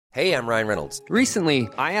Hey, I'm Ryan Reynolds. Recently,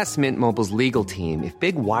 I asked Mint Mobile's legal team if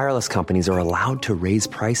big wireless companies are allowed to raise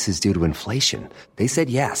prices due to inflation. They said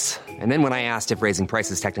yes. And then when I asked if raising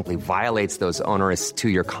prices technically violates those onerous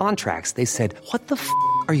two-year contracts, they said, "What the f***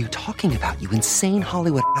 are you talking about, you insane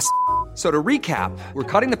Hollywood ass?" So to recap, we're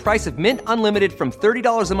cutting the price of Mint Unlimited from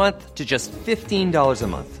 $30 a month to just $15 a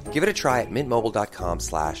month. Give it a try at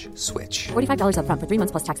mintmobile.com/switch. $45 up front for 3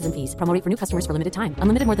 months plus taxes and fees. Promo rate for new customers for limited time.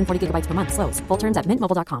 Unlimited more than 40 gigabytes per month. Slows full terms at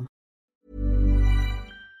mintmobile.com.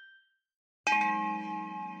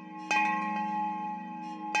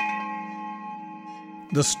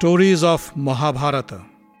 The stories of Mahabharata,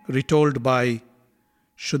 retold by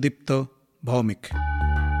Sudipta Bhaumik.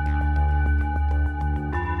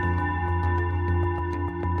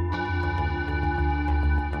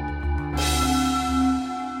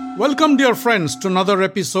 Welcome, dear friends, to another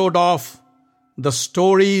episode of The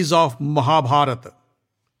Stories of Mahabharata.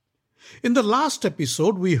 In the last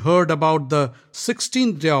episode, we heard about the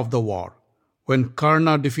 16th day of the war, when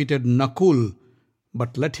Karna defeated Nakul,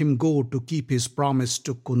 but let him go to keep his promise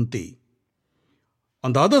to Kunti.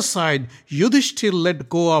 On the other side, Yudhishthir let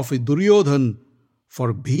go of Duryodhan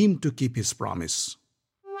for Bhim to keep his promise.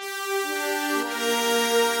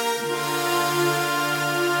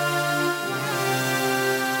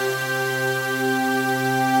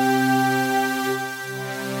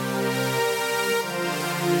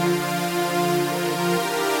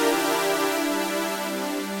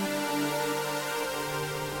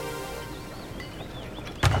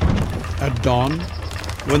 At dawn,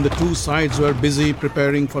 when the two sides were busy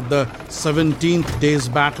preparing for the 17th day's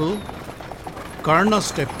battle, Karna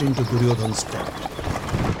stepped into Duryodhan's tent.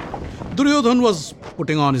 Duryodhan was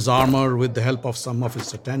putting on his armor with the help of some of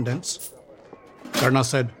his attendants. Karna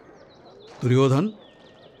said, "Duryodhan,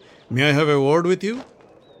 may I have a word with you?"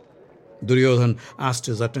 Duryodhan asked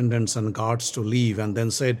his attendants and guards to leave and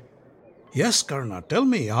then said, "Yes, Karna, tell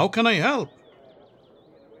me, how can I help?"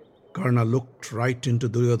 Karna looked right into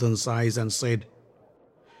Duryodhan's eyes and said,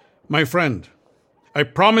 "My friend, I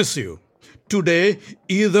promise you, today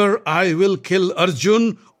either I will kill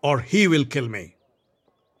Arjun or he will kill me.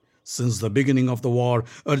 Since the beginning of the war,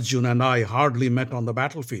 Arjun and I hardly met on the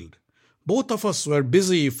battlefield. Both of us were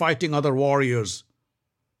busy fighting other warriors.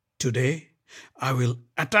 Today, I will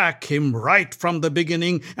attack him right from the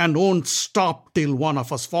beginning and won't stop till one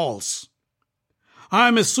of us falls. I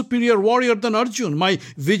am a superior warrior than Arjun. My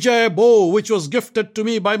Vijaya bow, which was gifted to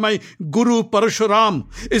me by my Guru Parashuram,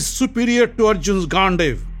 is superior to Arjun's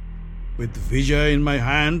Gandiv. With Vijaya in my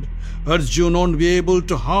hand, Arjun won't be able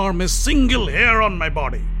to harm a single hair on my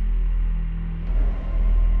body.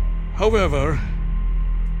 However,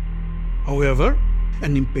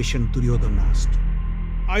 an impatient Duryodhan asked,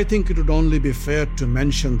 I think it would only be fair to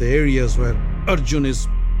mention the areas where Arjun is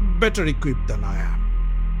better equipped than I am,"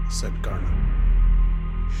 said Karna.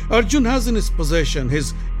 "Arjun has in his possession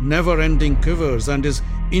his never-ending quivers and his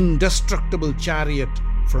indestructible chariot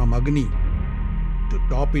from Agni. To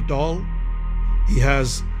top it all, he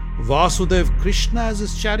has Vasudev Krishna as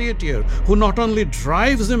his charioteer, who not only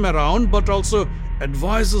drives him around but also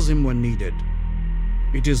advises him when needed.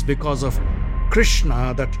 It is because of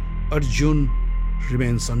Krishna that Arjun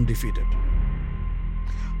remains undefeated.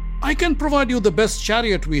 I can provide you the best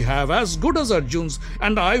chariot we have, as good as Arjun's,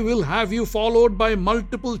 and I will have you followed by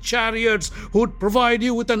multiple chariots who would provide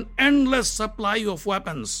you with an endless supply of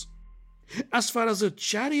weapons. As far as a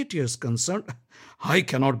charioteer is concerned, I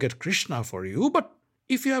cannot get Krishna for you, but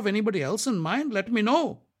if you have anybody else in mind, let me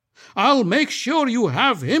know. I'll make sure you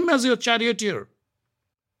have him as your charioteer."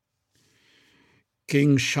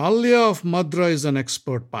 King Shalya of Madra is an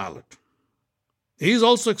expert pilot. He is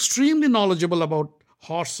also extremely knowledgeable about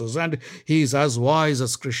horses, and he is as wise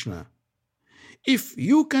as Krishna. If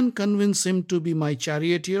you can convince him to be my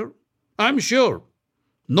charioteer, I am sure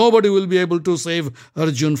nobody will be able to save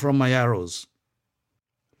Arjun from my arrows."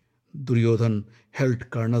 Duryodhan held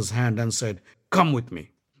Karna's hand and said, "Come with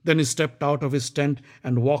me." Then he stepped out of his tent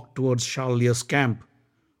and walked towards Shalya's camp,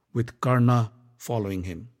 with Karna following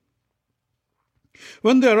him.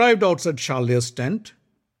 When they arrived outside Shalya's tent,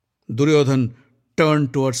 Duryodhan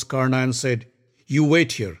turned towards Karna and said, "You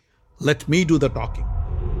wait here. Let me do the talking."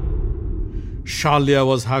 Shalya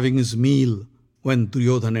was having his meal when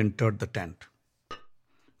Duryodhan entered the tent.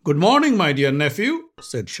 "Good morning, my dear nephew,"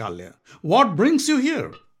 said Shalya. "What brings you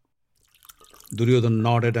here?" Duryodhan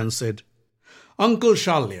nodded and said, "Uncle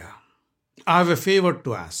Shalya, I have a favor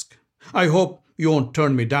to ask. I hope you won't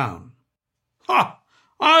turn me down." "Ha!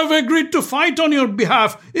 I have agreed to fight on your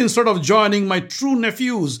behalf instead of joining my true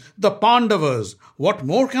nephews, the Pandavas. What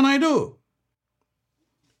more can I do?"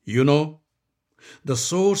 "You know, The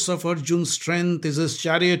source of Arjun's strength is his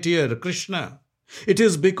charioteer, Krishna. It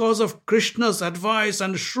is because of Krishna's advice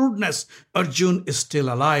and shrewdness Arjun is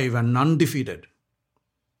still alive and undefeated.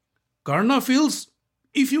 Karna feels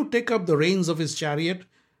if you take up the reins of his chariot,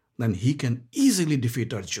 then he can easily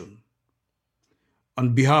defeat Arjun.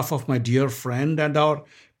 On behalf of my dear friend and our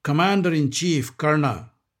Commander-in-Chief,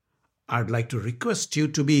 Karna, I'd like to request you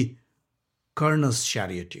to be Karna's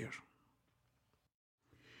charioteer.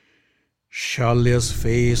 Shalya's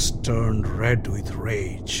face turned red with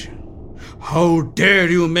rage. How dare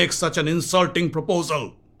you make such an insulting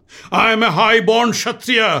proposal? I am a high-born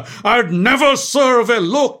Kshatriya. I'd never serve a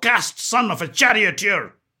low-caste son of a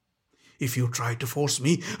charioteer. If you try to force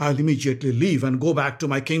me, I'll immediately leave and go back to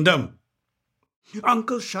my kingdom.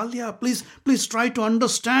 Uncle Shalya, please try to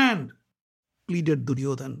understand, pleaded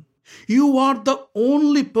Duryodhan. You are the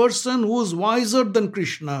only person who is wiser than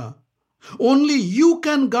Krishna. Only you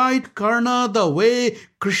can guide Karna the way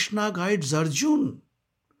Krishna guides Arjun.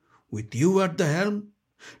 With you at the helm,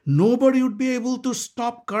 nobody would be able to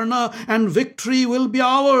stop Karna and victory will be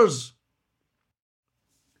ours.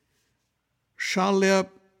 Shalya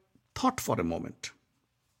thought for a moment.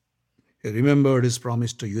 He remembered his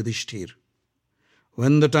promise to Yudhishthir.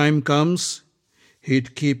 When the time comes,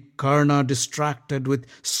 he'd keep Karna distracted with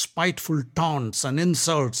spiteful taunts and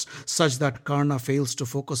insults such that Karna fails to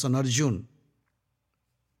focus on Arjun.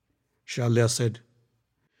 Shalya said,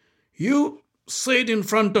 You said in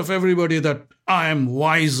front of everybody that I am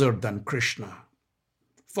wiser than Krishna.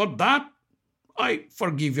 For that, I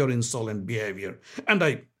forgive your insolent behavior and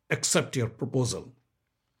I accept your proposal.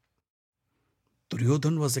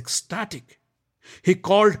 Duryodhan was ecstatic. He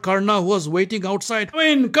called Karna, who was waiting outside.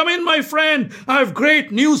 Come in, my friend. I have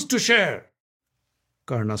great news to share.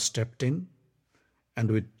 Karna stepped in and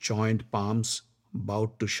with joined palms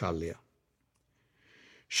bowed to Shalya.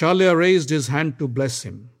 Shalya raised his hand to bless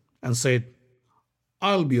him and said,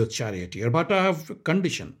 I'll be your charioteer, but I have a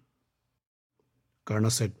condition. Karna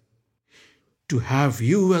said, To have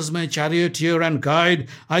you as my charioteer and guide,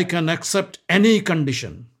 I can accept any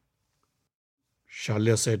condition.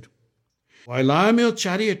 Shalya said, While I am your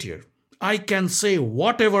charioteer, I can say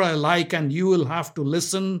whatever I like and you will have to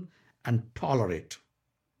listen and tolerate.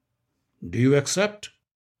 Do you accept?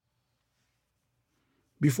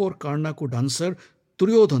 Before Karna could answer,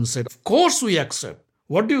 Duryodhan said, Of course we accept.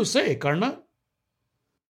 What do you say, Karna?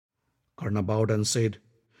 Karna bowed and said,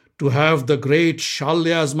 To have the great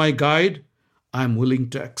Shalya as my guide, I am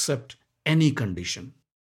willing to accept any condition.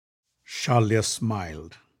 Shalya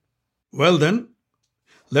smiled. Well then,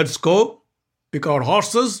 let's go, pick our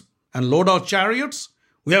horses and load our chariots.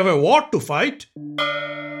 We have a war to fight.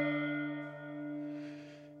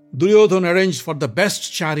 Duryodhan arranged for the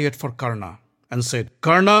best chariot for Karna and said,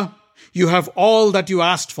 Karna, you have all that you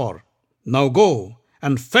asked for. Now go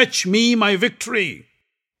and fetch me my victory.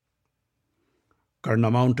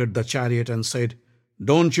 Karna mounted the chariot and said,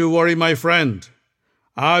 Don't you worry, my friend.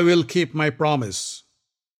 I will keep my promise.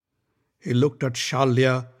 He looked at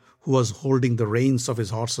Shalya, who was holding the reins of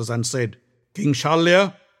his horses, and said, King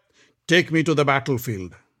Shalya, take me to the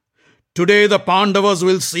battlefield. Today the Pandavas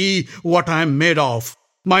will see what I am made of.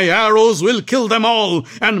 My arrows will kill them all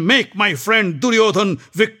and make my friend Duryodhan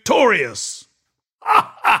victorious.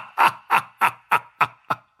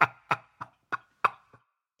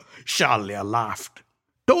 Shalya laughed.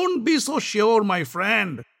 Don't be so sure, my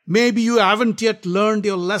friend. Maybe you haven't yet learned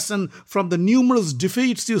your lesson from the numerous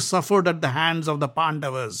defeats you suffered at the hands of the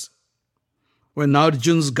Pandavas. When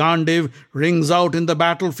Arjun's Gandiv rings out in the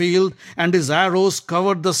battlefield and his arrows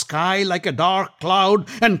cover the sky like a dark cloud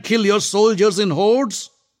and kill your soldiers in hordes,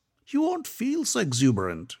 you won't feel so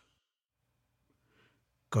exuberant.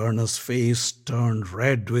 Karna's face turned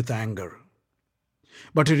red with anger.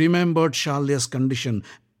 But he remembered Shalya's condition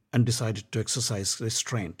and decided to exercise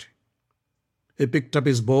restraint. He picked up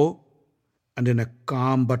his bow and in a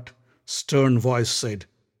calm but stern voice said,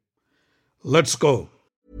 Let's go.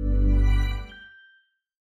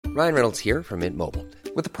 Ryan Reynolds here from Mint Mobile.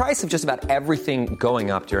 With the price of just about everything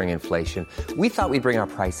going up during inflation, we thought we'd bring our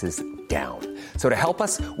prices down. So to help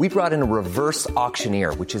us, we brought in a reverse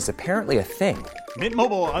auctioneer, which is apparently a thing. Mint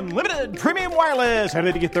Mobile Unlimited Premium Wireless. How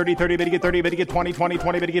to get 30, 30, bit to get 30, bit to get 20, 20,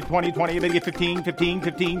 20, bit to get 20, 20, bit to get 15, 15,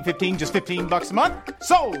 15, 15, just $15 a month?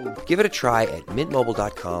 Sold! Give it a try at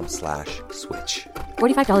mintmobile.com/switch.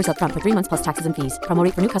 $45 up front for 3 months plus taxes and fees. Promo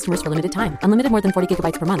rate for new customers for limited time. Unlimited more than 40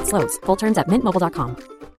 gigabytes per month. Slows full terms at mintmobile.com.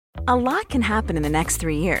 A lot can happen in the next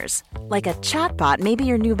 3 years. Like a chatbot may be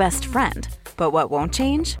your new best friend. But what won't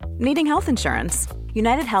change? Needing health insurance.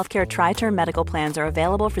 United Healthcare Tri-Term Medical Plans are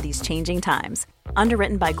available for these changing times.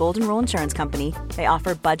 Underwritten by Golden Rule Insurance Company, they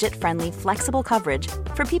offer budget-friendly, flexible coverage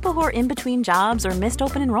for people who are in between jobs or missed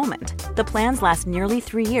open enrollment. The plans last nearly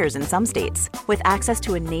 3 years in some states, with access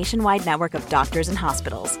to a nationwide network of doctors and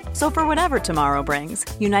hospitals. So for whatever tomorrow brings,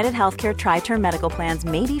 United Healthcare Tri-Term Medical Plans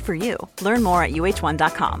may be for you. Learn more at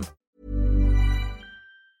uh1.com.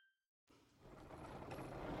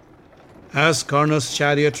 As Karna's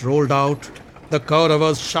chariot rolled out, the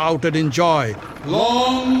Kauravas shouted in joy,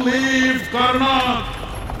 "Long live Karna!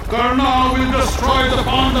 Karna will destroy the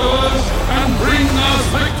Pandavas and bring us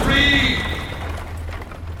victory!"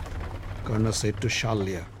 Karna said to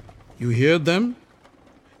Shalya, "You hear them?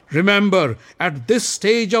 Remember, at this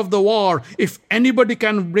stage of the war, if anybody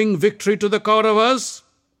can bring victory to the Kauravas,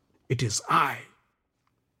 it is I."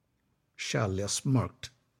 Shalya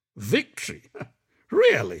smirked. "Victory?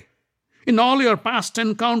 Really? In all your past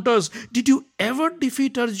encounters, did you ever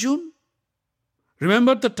defeat Arjun?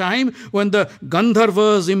 Remember the time when the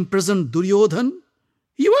Gandharvas imprisoned Duryodhan?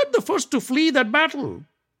 You were the first to flee that battle.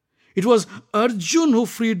 It was Arjun who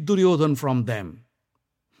freed Duryodhan from them.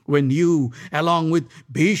 When you, along with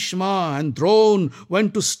Bhishma and Drona,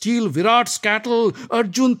 went to steal Virat's cattle,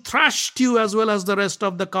 Arjun thrashed you as well as the rest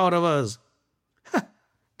of the Kauravas.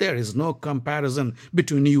 There is no comparison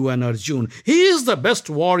between you and Arjun. He is the best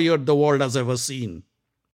warrior the world has ever seen."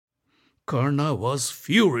 Karna was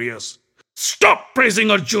furious. "Stop praising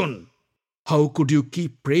Arjun! How could you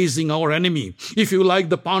keep praising our enemy? If you like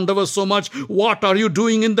the Pandavas so much, what are you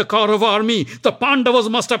doing in the Kaurava army? The Pandavas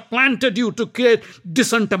must have planted you to create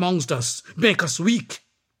dissent amongst us, make us weak.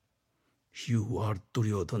 You are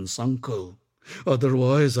Duryodhan's uncle.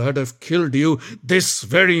 Otherwise, I'd have killed you this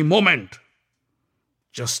very moment.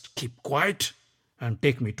 Just keep quiet and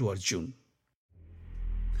take me to Arjun."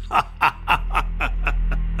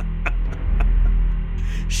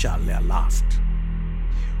 Shalya laughed.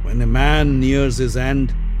 When a man nears his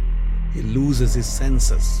end, he loses his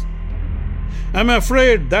senses. I'm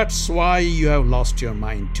afraid that's why you have lost your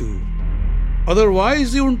mind too.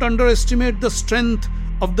 Otherwise, you wouldn't underestimate the strength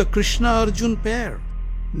of the Krishna-Arjun pair.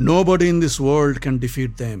 Nobody in this world can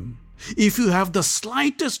defeat them. If you have the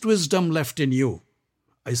slightest wisdom left in you,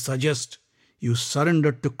 I suggest you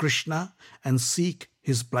surrender to Krishna and seek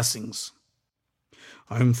his blessings.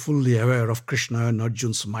 I am fully aware of Krishna and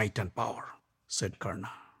Arjun's might and power, said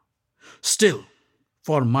Karna. Still,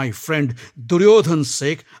 for my friend Duryodhan's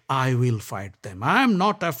sake, I will fight them. I am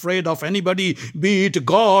not afraid of anybody, be it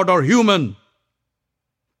God or human.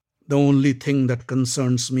 The only thing that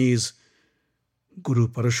concerns me is Guru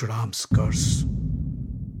Parashuram's curse.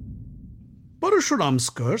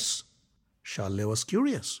 Parashuram's curse? Shalya was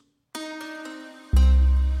curious.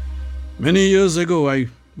 Many years ago, I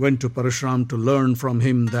went to Parashuram to learn from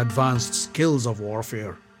him the advanced skills of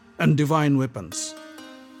warfare and divine weapons.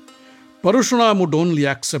 Parashuram would only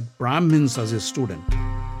accept Brahmins as his student.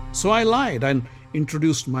 So I lied and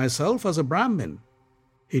introduced myself as a Brahmin.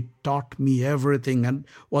 He taught me everything and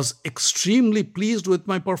was extremely pleased with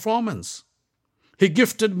my performance. He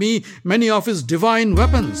gifted me many of his divine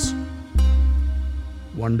weapons.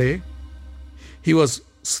 One day, he was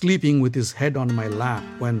sleeping with his head on my lap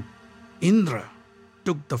when Indra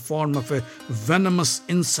took the form of a venomous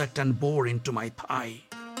insect and bore into my thigh.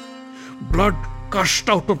 Blood gushed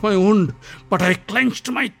out of my wound, but I clenched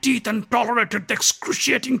my teeth and tolerated the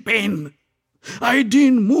excruciating pain. I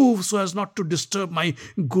didn't move so as not to disturb my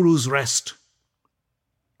Guru's rest.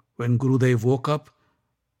 When Gurudev woke up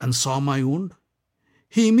and saw my wound,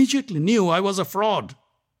 he immediately knew I was a fraud.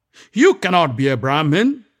 You cannot be a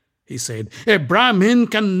Brahmin, he said. A Brahmin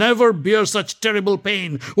can never bear such terrible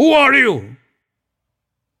pain. Who are you?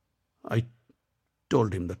 I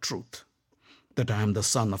told him the truth, that I am the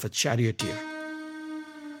son of a charioteer.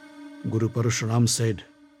 Guru Parashuram said,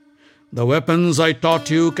 the weapons I taught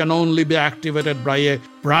you can only be activated by a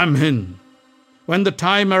Brahmin. When the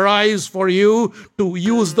time arrives for you to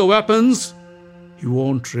use the weapons, you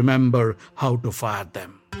won't remember how to fire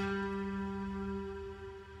them.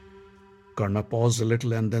 Karna paused a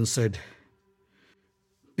little and then said,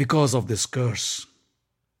 because of this curse,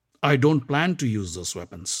 I don't plan to use those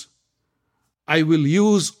weapons. I will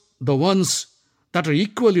use the ones that are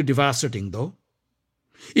equally devastating though.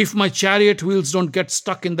 If my chariot wheels don't get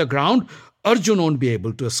stuck in the ground, Arjun won't be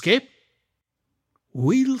able to escape.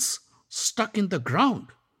 Wheels stuck in the ground?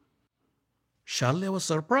 Shalya was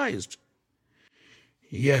surprised.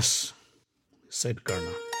 Yes, said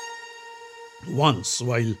Karna. Once,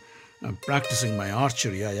 while practicing my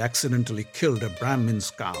archery, I accidentally killed a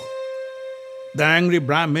Brahmin's cow. The angry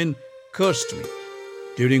Brahmin cursed me.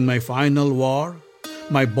 During my final war,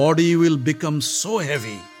 my body will become so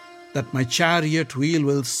heavy that my chariot wheel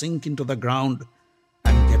will sink into the ground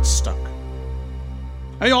gets stuck.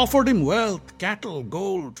 I offered him wealth, cattle,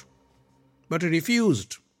 gold, but he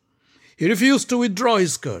refused. He refused to withdraw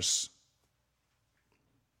his curse.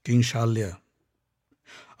 King Shalya,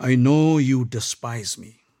 I know you despise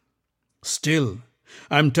me. Still,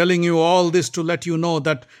 I am telling you all this to let you know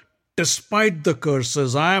that despite the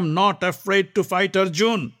curses, I am not afraid to fight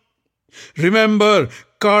Arjun. Remember,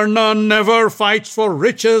 Karna never fights for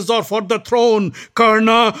riches or for the throne.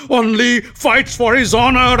 Karna only fights for his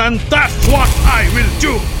honor, and that's what I will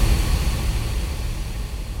do.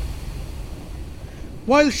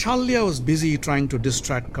 While Shalya was busy trying to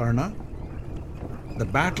distract Karna, the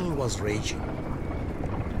battle was raging.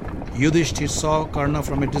 Yudhishthir saw Karna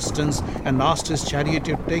from a distance and asked his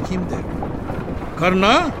charioteer to take him there.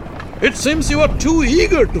 Karna, it seems you are too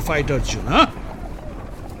eager to fight Arjun, huh?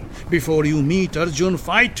 Before you meet Arjun,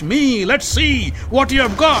 fight me. Let's see what you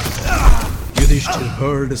have got. Yudhishthir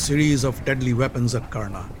hurled a series of deadly weapons at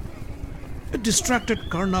Karna. A distracted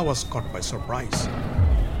Karna was caught by surprise.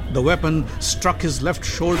 The weapon struck his left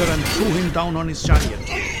shoulder and threw him down on his chariot.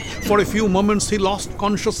 For a few moments he lost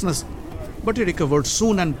consciousness, but he recovered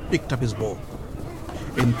soon and picked up his bow.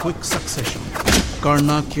 In quick succession,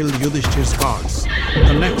 Karna killed Yudhishthir's guards.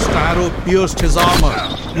 The next arrow pierced his armor.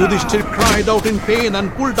 Yudhishthir cried out in pain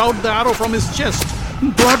and pulled out the arrow from his chest.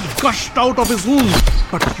 Blood gushed out of his wound,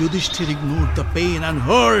 but Yudhishthir ignored the pain and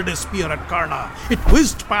hurled a spear at Karna. It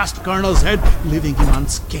whizzed past Karna's head, leaving him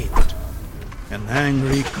unscathed. An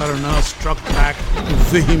angry Karna struck back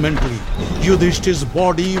vehemently. Yudhishthir's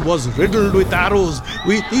body was riddled with arrows.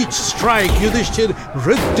 With each strike, Yudhishthir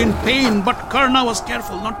writhed in pain, but Karna was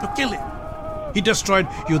careful not to kill him. He destroyed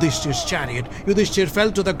Yudhishthir's chariot. Yudhishthir fell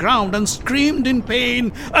to the ground and screamed in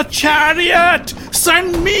pain, "A chariot!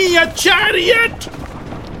 Send me a chariot!"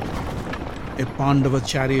 A Pandava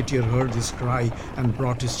charioteer heard his cry and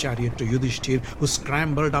brought his chariot to Yudhishthir, who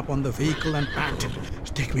scrambled up on the vehicle and panted,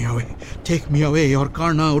 take me away, or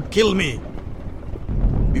Karna would kill me."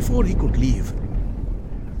 Before he could leave,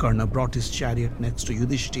 Karna brought his chariot next to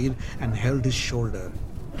Yudhishthir and held his shoulder.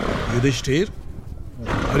 "Yudhishthir,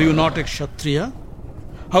 are you not a Kshatriya?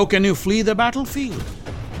 How can you flee the battlefield?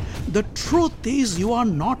 The truth is, you are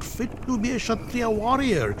not fit to be a Kshatriya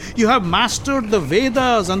warrior. You have mastered the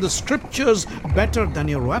Vedas and the scriptures better than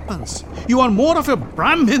your weapons. You are more of a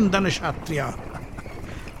Brahmin than a Kshatriya.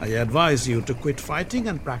 I advise you to quit fighting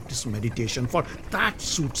and practice meditation, for that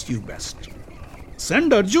suits you best.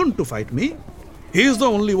 Send Arjun to fight me. He is the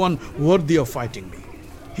only one worthy of fighting me."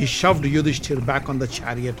 He shoved Yudhishthir back on the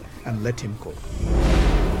chariot and let him go.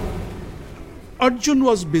 Arjun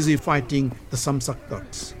was busy fighting the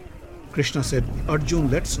Samsaktaks. Krishna said, "Arjun,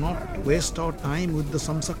 let's not waste our time with the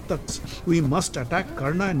Samsaktaks. We must attack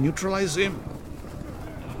Karna and neutralize him."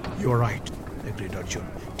 "You're right," agreed Arjun.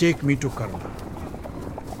 "Take me to Karna."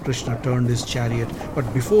 Krishna turned his chariot,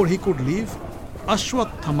 but before he could leave,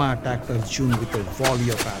 Ashwatthama attacked Arjun with a volley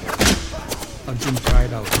of arrows. Arjun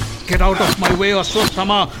cried out, "Get out of my way,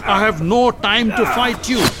 Ashwatthama! I have no time to fight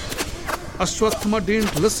you!" Ashwatthama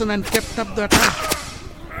didn't listen and kept up the attack.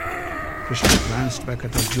 Krishna glanced back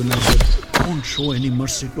at Arjun and said, "Don't show any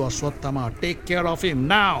mercy to Ashwatthama. Take care of him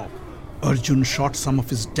now." Arjun shot some of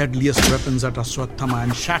his deadliest weapons at Ashwatthama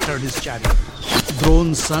and shattered his chariot.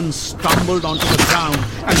 Drona's son stumbled onto the ground,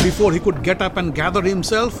 and before he could get up and gather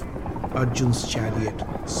himself, Arjun's chariot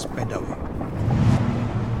sped away.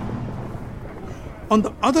 On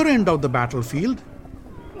the other end of the battlefield,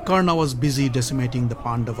 Karna was busy decimating the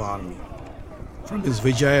Pandava army. From his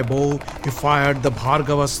Vijaya bow, he fired the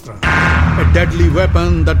Bhargavastra, a deadly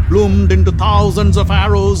weapon that bloomed into thousands of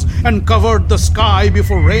arrows and covered the sky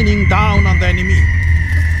before raining down on the enemy.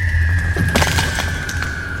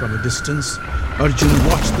 From a distance, Arjun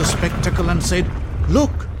watched the spectacle and said,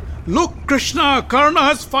 Look, Krishna, Karna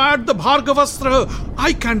has fired the Bhargavastra.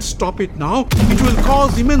 I can't stop it now. It will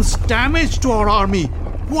cause immense damage to our army.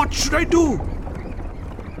 What should I do?"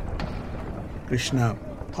 Krishna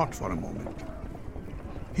thought for a moment.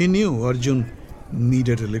 He knew Arjun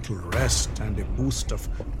needed a little rest and a boost of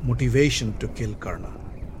motivation to kill Karna.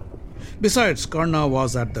 Besides, Karna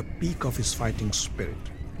was at the peak of his fighting spirit.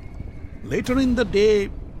 Later in the day,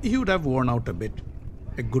 he would have worn out a bit.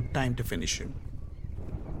 A good time to finish him.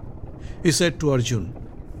 He said to Arjun,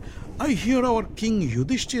 "I hear our king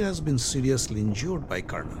Yudhishthir has been seriously injured by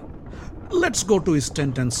Karna. Let's go to his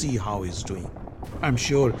tent and see how he's doing. I'm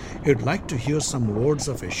sure he'd like to hear some words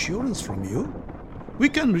of assurance from you. We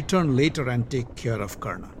can return later and take care of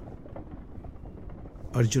Karna."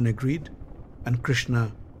 Arjun agreed, and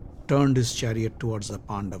Krishna turned his chariot towards the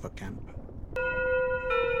Pandava camp.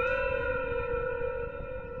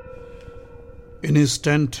 In his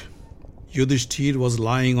tent, Yudhishthir was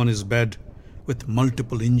lying on his bed with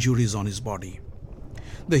multiple injuries on his body.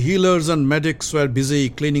 The healers and medics were busy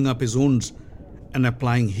cleaning up his wounds and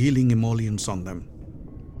applying healing emollients on them.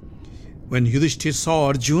 When Yudhishthir saw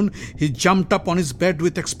Arjun, he jumped up on his bed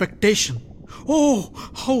with expectation. "Oh,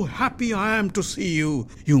 how happy I am to see you.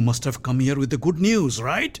 You must have come here with the good news,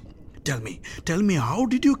 right? Tell me, how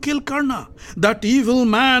did you kill Karna? That evil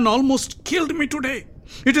man almost killed me today.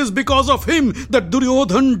 It is because of him that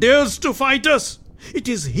Duryodhan dares to fight us. It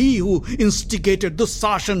is he who instigated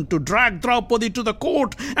Dusashan to drag Draupadi to the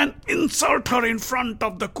court and insult her in front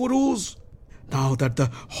of the Kurus. Now that the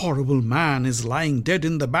horrible man is lying dead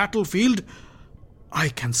in the battlefield, I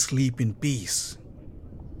can sleep in peace."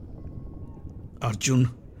 Arjun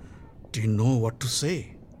didn't know what to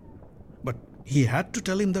say, but he had to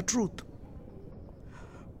tell him the truth.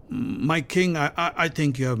 "My king, I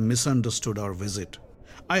think you have misunderstood our visit.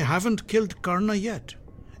 I haven't killed Karna yet.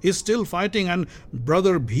 He's still fighting and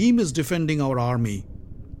brother Bhim is defending our army.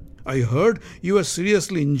 I heard you were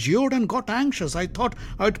seriously injured and got anxious. I thought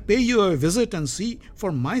I'd pay you a visit and see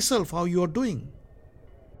for myself how you are doing."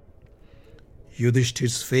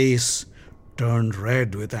 Yudhishthir's face turned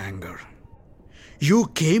red with anger.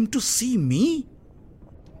 "You came to see me?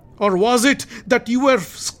 Or was it that you were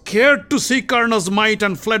scared to see Karna's might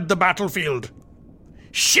and fled the battlefield?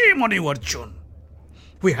 Shame on you, Arjun!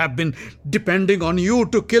 We have been depending on you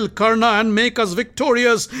to kill Karna and make us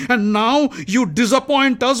victorious, and now you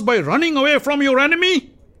disappoint us by running away from your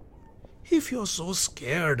enemy? If you're so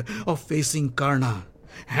scared of facing Karna,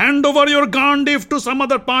 hand over your Gandiv to some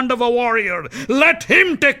other Pandava warrior. Let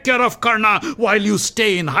him take care of Karna while you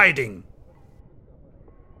stay in hiding."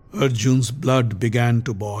 Arjun's blood began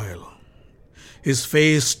to boil. His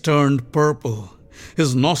face turned purple.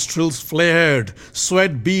 His nostrils flared.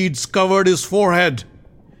 Sweat beads covered his forehead.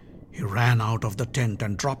 He ran out of the tent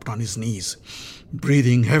and dropped on his knees.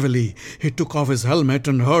 Breathing heavily, he took off his helmet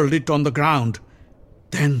and hurled it on the ground.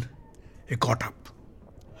 Then he got up,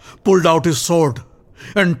 pulled out his sword,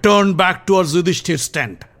 and turned back towards Yudhishthir's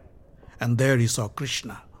tent. And there he saw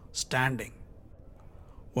Krishna standing.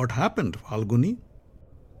 "What happened, Falguni?"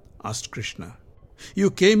 asked Krishna. "You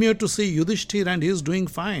came here to see Yudhishthir and he is doing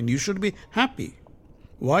fine. You should be happy.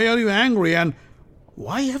 Why are you angry and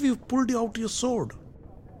why have you pulled out your sword?"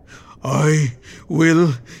 "I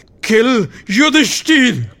will kill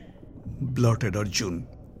Yudhishthir," blurted Arjun.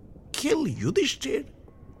 "Kill Yudhishthir?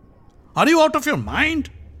 Are you out of your mind?"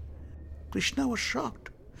 Krishna was shocked.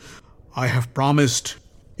 "I have promised.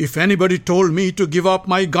 If anybody told me to give up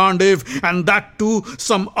my Gandiv and that to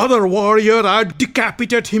some other warrior, I'd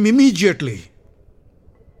decapitate him immediately.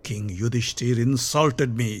 King Yudhishthir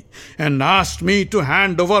insulted me and asked me to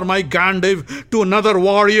hand over my Gandiv to another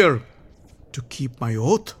warrior. To keep my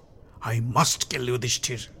oath, I must kill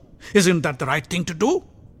Yudhishthir. Isn't that the right thing to do?"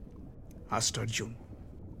 asked Arjun.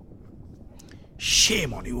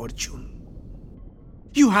 "Shame on you, Arjun.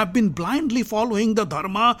 You have been blindly following the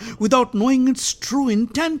dharma without knowing its true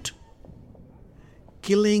intent.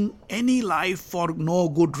 Killing any life for no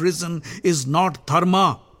good reason is not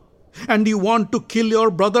dharma. And you want to kill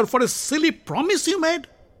your brother for a silly promise you made?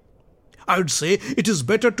 I would say it is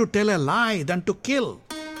better to tell a lie than to kill."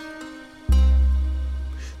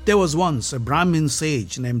 There was once a Brahmin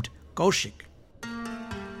sage named Kaushik.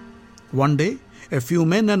 One day, a few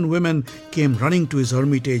men and women came running to his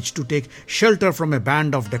hermitage to take shelter from a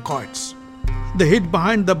band of dacoits. They hid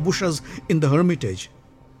behind the bushes in the hermitage.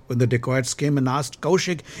 When the dacoits came and asked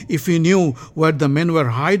Kaushik if he knew where the men were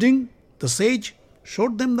hiding, the sage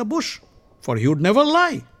showed them the bush, for he would never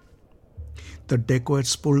lie. The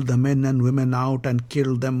dacoits pulled the men and women out and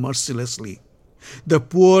killed them mercilessly. The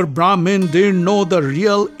poor Brahmin didn't know the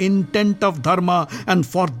real intent of dharma, and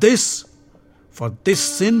for this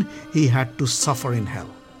sin, he had to suffer in hell.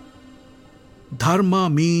 Dharma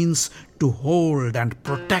means to hold and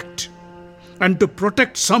protect. And to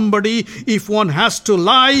protect somebody, if one has to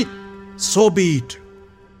lie, so be it.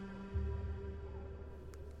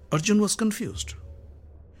 Arjun was confused.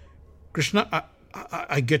 "Krishna,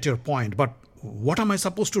 I get your point, but what am I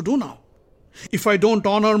supposed to do now? If I don't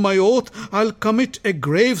honor my oath, I'll commit a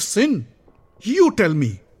grave sin. You tell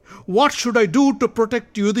me, what should I do to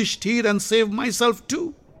protect Yudhishthir and save myself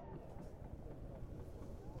too?"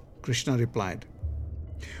 Krishna replied,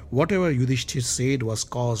 "Whatever Yudhishthir said was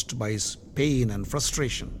caused by his pain and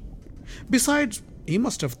frustration. Besides, he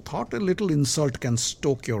must have thought a little insult can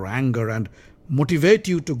stoke your anger and motivate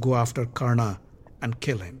you to go after Karna and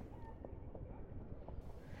kill him.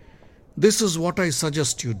 This is what I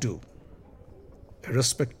suggest you do. A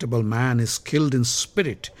respectable man is killed in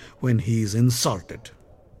spirit when he is insulted.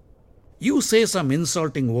 You say some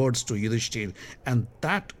insulting words to Yudhishthir, and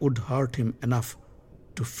that would hurt him enough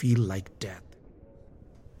to feel like death.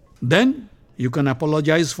 Then you can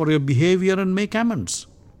apologize for your behavior and make amends.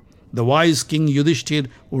 The wise King Yudhishthir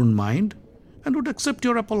wouldn't mind and would accept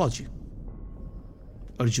your apology.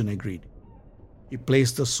 Arjuna agreed. He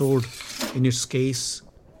placed the sword in its case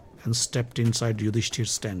and stepped inside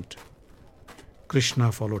Yudhishthir's tent.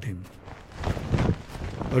 Krishna followed him.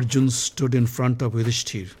 Arjuna stood in front of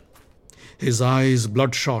Yudhishthir, his eyes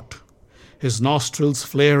bloodshot, his nostrils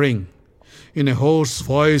flaring. In a hoarse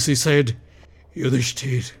voice he said,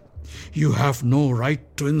 "Yudhishthir, you have no right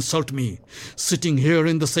to insult me. Sitting here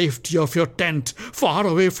in the safety of your tent, far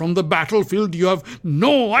away from the battlefield, you have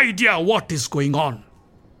no idea what is going on.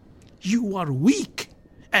 You are weak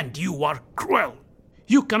and you are cruel.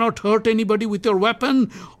 You cannot hurt anybody with your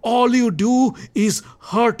weapon. All you do is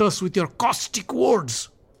hurt us with your caustic words.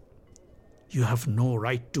 You have no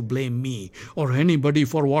right to blame me or anybody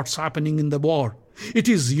for what's happening in the war. It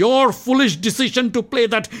is your foolish decision to play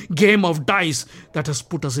that game of dice that has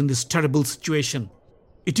put us in this terrible situation.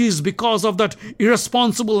 It is because of that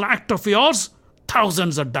irresponsible act of yours,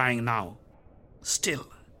 thousands are dying now.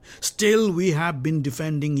 Still we have been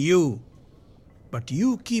defending you. But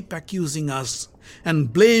you keep accusing us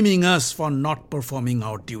and blaming us for not performing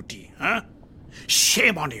our duty.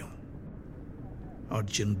 Shame on you."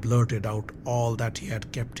 Arjun blurted out all that he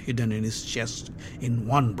had kept hidden in his chest in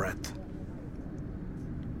one breath.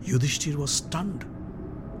 Yudhishthir was stunned.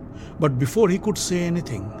 But before he could say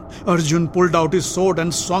anything, Arjun pulled out his sword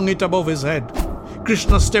and swung it above his head.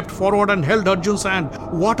 Krishna stepped forward and held Arjun's hand.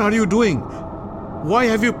 "What are you doing? Why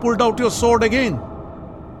have you pulled out your sword again?"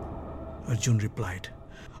 Arjun replied,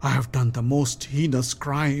 "I have done the most heinous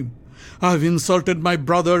crime. I have insulted my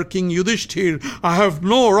brother King Yudhishthir. I have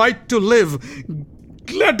no right to live.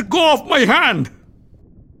 Let go of my hand."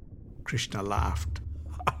 Krishna laughed.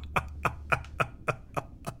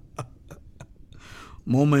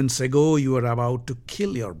 "Moments ago you were about to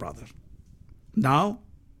kill your brother. Now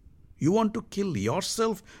you want to kill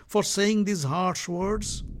yourself for saying these harsh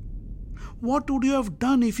words? What would you have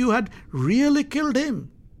done if you had really killed him?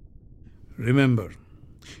 Remember,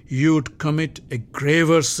 you'd commit a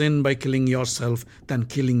graver sin by killing yourself than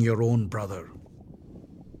killing your own brother.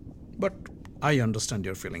 But I understand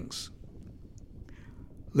your feelings.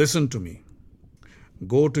 Listen to me.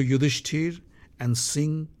 Go to Yudhishthir and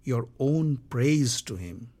sing your own praise to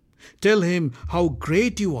him. Tell him how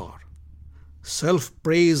great you are.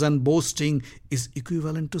 Self-praise and boasting is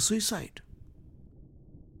equivalent to suicide."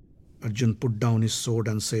 Arjun put down his sword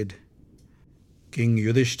and said, "King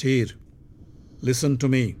Yudhishthir, listen to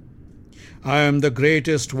me. I am the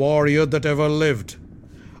greatest warrior that ever lived.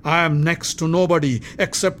 I am next to nobody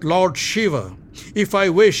except Lord Shiva. If I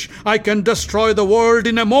wish, I can destroy the world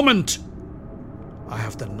in a moment. I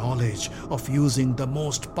have the knowledge of using the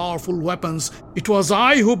most powerful weapons. It was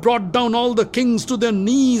I who brought down all the kings to their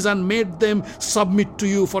knees and made them submit to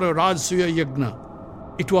you for a Rajasuya Yajna.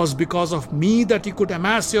 It was because of me that you could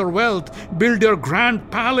amass your wealth, build your grand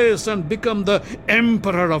palace, and become the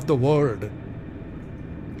emperor of the world.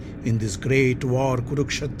 In this great war,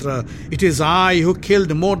 Kurukshetra, it is I who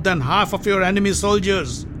killed more than half of your enemy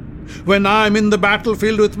soldiers. When I am in the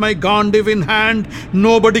battlefield with my Gandiv in hand,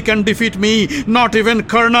 nobody can defeat me, not even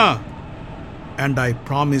Karna. And I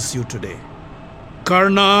promise you today,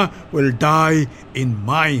 Karna will die in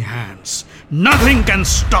my hands. Nothing can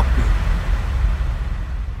stop me."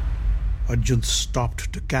 Arjun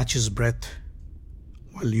stopped to catch his breath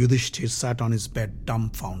while Yudhishthir sat on his bed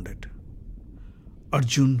dumbfounded.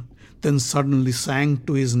 Arjun then suddenly sank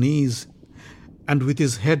to his knees, and with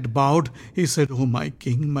his head bowed, he said, "Oh, my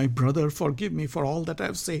king, my brother, forgive me for all that I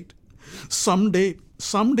have said. Someday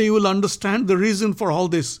you will understand the reason for all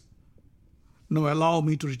this. Now allow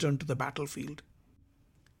me to return to the battlefield."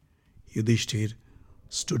 Yudhishthir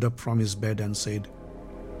stood up from his bed and said,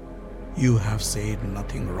 "You have said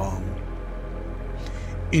nothing wrong.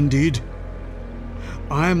 Indeed,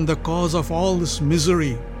 I am the cause of all this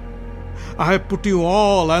misery. I have put you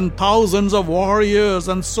all and thousands of warriors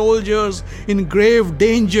and soldiers in grave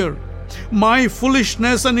danger. My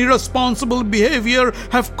foolishness and irresponsible behavior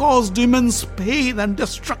have caused immense pain and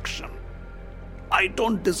destruction. I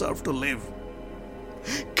don't deserve to live.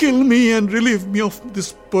 Kill me and relieve me of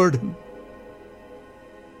this burden."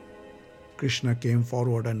 Krishna came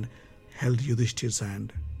forward and held Yudhishthir's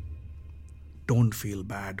hand. "Don't feel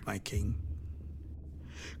bad, my king."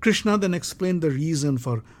 Krishna then explained the reason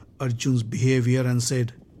for Arjun's behavior and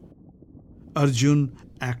said, "Arjun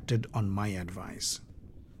acted on my advice.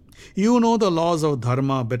 You know the laws of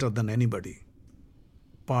dharma better than anybody.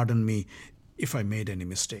 Pardon me if I made any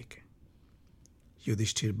mistake.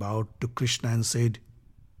 Yudhishthir bowed to Krishna and said,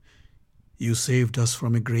 "You saved us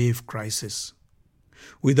from a grave crisis.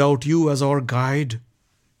 Without you as our guide,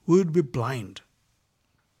 we would be blind."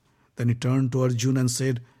 Then he turned to Arjun and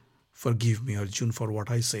said, "Forgive me, Arjun, for what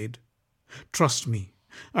I said. Trust me,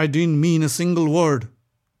 I didn't mean a single word."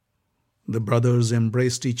 The brothers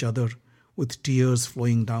embraced each other with tears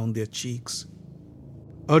flowing down their cheeks.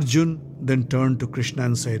 Arjun then turned to Krishna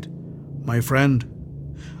and said, "My friend,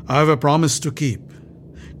 I have a promise to keep.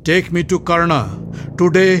 Take me to Karna.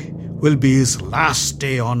 Today will be his last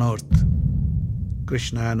day on earth."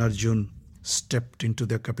 Krishna and Arjun stepped into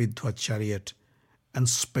their Kapidhwa chariot and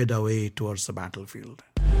sped away towards the battlefield.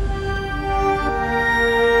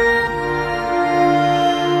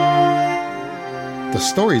 The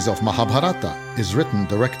Stories of Mahabharata is written,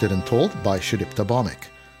 directed and told by Shripta Bhawmik.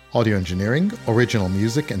 Audio engineering, original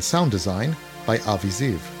music and sound design by Avi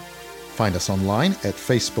Ziv. Find us online at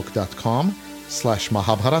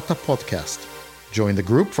facebook.com/Mahabharata podcast. Join the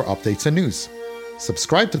group for updates and news.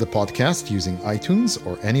 Subscribe to the podcast using iTunes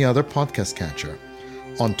or any other podcast catcher.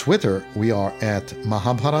 On Twitter, we are at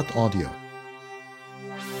Mahabharat Audio.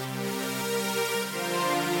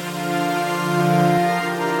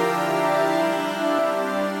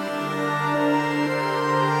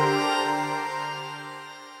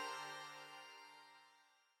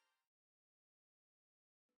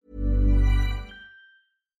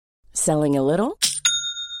 Selling a little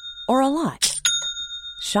or a lot?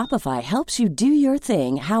 Shopify helps you do your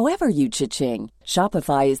thing however you cha-ching.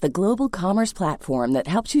 Shopify is the global commerce platform that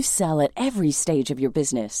helps you sell at every stage of your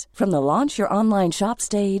business. From the launch your online shop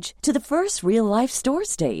stage to the first real-life store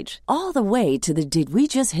stage, all the way to the did we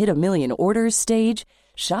just hit a million orders stage.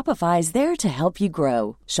 Shopify is there to help you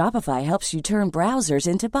grow. Shopify helps you turn browsers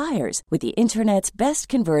into buyers with the internet's best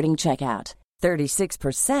converting checkout.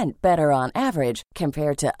 36% better on average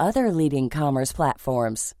compared to other leading commerce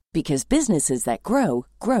platforms. Because businesses that grow,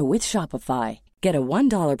 grow with Shopify. Get a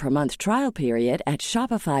 $1 per month trial period at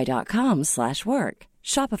shopify.com/work.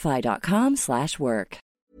 Shopify.com/work.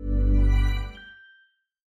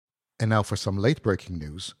 And now for some late-breaking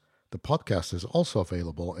news. The podcast is also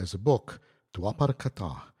available as a book, Dwapar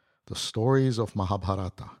Katha, The Stories of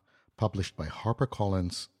Mahabharata, published by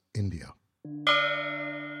HarperCollins, India.